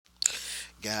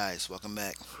Guys, welcome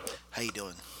back. How you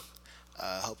doing?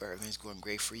 Hope everything's going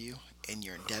great for you in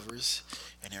your endeavors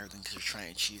and everything that you're trying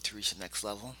to achieve to reach the next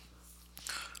level.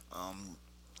 Um,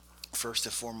 First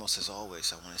and foremost, as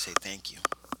always, I want to say thank you.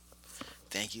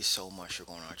 Thank you so much for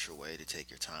going out your way to take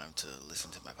your time to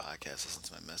listen to my podcast, listen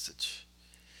to my message.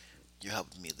 You're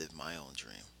helping me live my own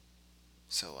dream.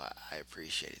 So I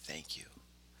appreciate it. Thank you.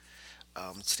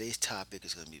 Today's topic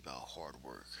is going to be about hard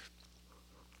work.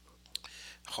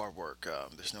 Hard work.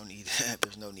 There's no need.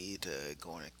 There's no need to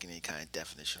go into any kind of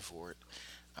definition for it.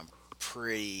 I'm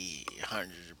pretty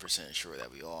 100% sure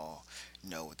that we all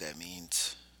know what that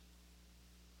means.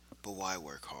 But why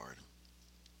work hard?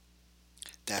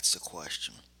 That's the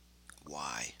question.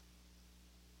 Why?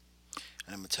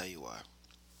 And I'm going to tell you why.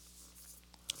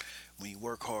 When you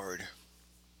work hard,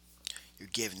 you're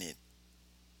giving it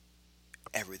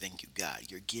everything you got.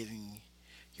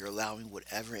 You're allowing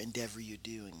whatever endeavor you're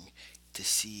doing to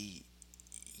see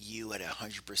you at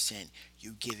 100%.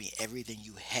 You're giving everything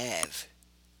you have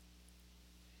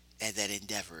at that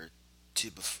endeavor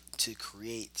to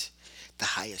create the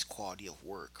highest quality of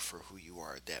work for who you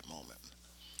are at that moment.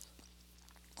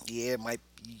 Yeah, it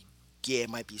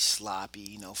might be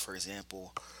sloppy. For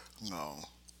example, you know,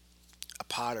 a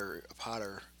potter,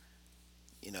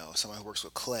 someone who works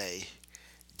with clay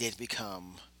didn't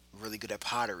become really good at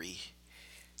pottery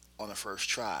on the first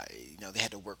try. They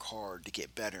had to work hard to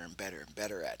get better and better and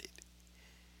better at it,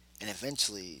 and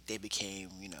eventually they became,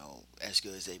 as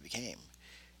good as they became.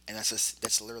 And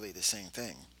that's literally the same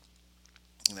thing.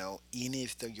 Even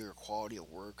if your quality of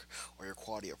work or your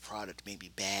quality of product may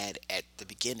be bad at the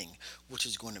beginning, which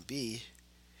is going to be,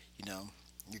 you know,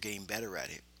 you're getting better at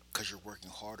it because you're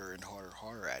working harder and harder,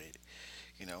 harder at it.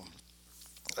 You know,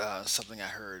 Something I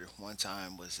heard one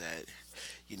time was that,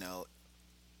 you know,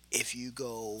 if you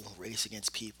go race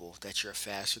against people that you're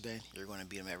faster than, you're going to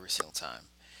beat them every single time.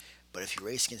 But if you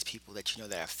race against people that you know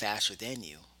that are faster than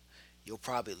you, you'll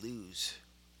probably lose.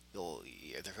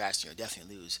 If they're faster, you'll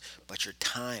definitely lose. But your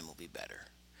time will be better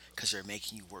because they're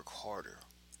making you work harder.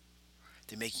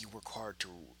 They make you work hard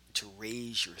to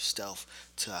raise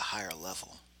yourself to a higher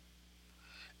level.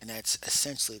 And that's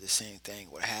essentially the same thing.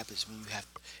 What happens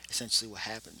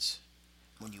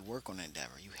when you work on an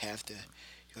endeavor. You have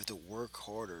to work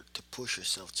harder to push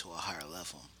yourself to a higher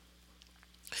level.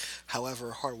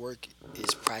 However, hard work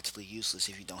is practically useless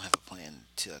if you don't have a plan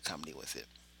to accompany with it.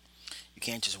 You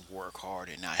can't just work hard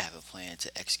and not have a plan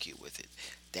to execute with it.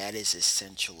 That is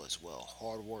essential as well.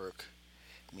 Hard work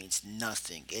means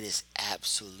nothing. It is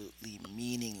absolutely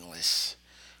meaningless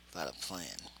without a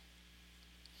plan.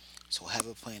 So have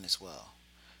a plan as well.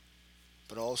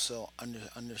 But also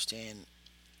understand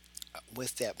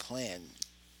with that plan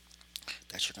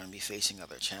that you're going to be facing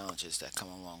other challenges that come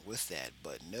along with that.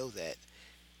 But know that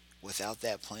without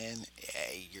that plan,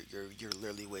 you're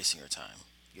literally wasting your time.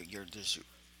 You're just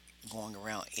going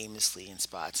around aimlessly in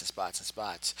spots and spots and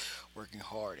spots, working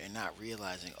hard and not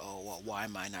realizing, oh, well, why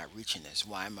am I not reaching this?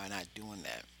 Why am I not doing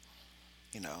that?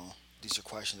 You know, these are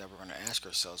questions that we're going to ask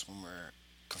ourselves when we're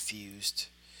confused,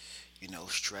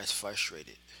 stressed,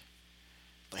 frustrated.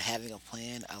 But having a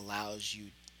plan allows you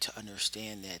to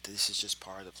understand that this is just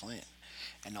part of the plan.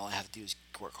 And all I have to do is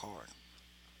work hard.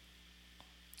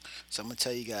 So I'm going to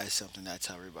tell you guys something that I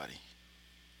tell everybody.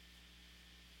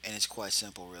 And it's quite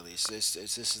simple, really. This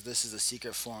is a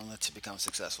secret formula to become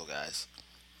successful, guys.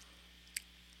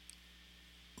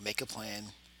 Make a plan,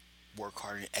 work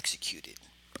hard, and execute it.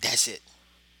 That's it.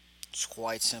 It's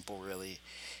quite simple, really.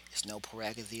 It's no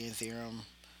Pythagorean theorem,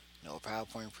 no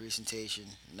PowerPoint presentation,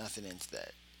 nothing into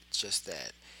that. It's just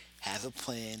that. Have a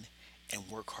plan and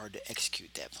work hard to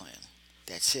execute that plan.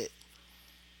 That's it.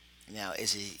 Now,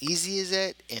 is it easy as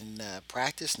that in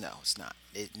practice? No, it's not.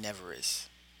 It never is.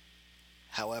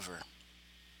 However,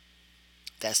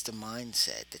 that's the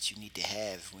mindset that you need to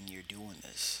have when you're doing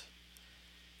this.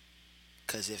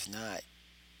 Because if not,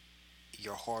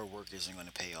 your hard work isn't going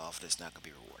to pay off and it's not going to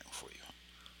be rewarding for you.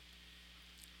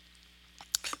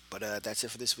 But that's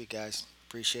it for this week, guys.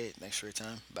 Appreciate it. Thanks for your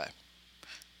time. Bye.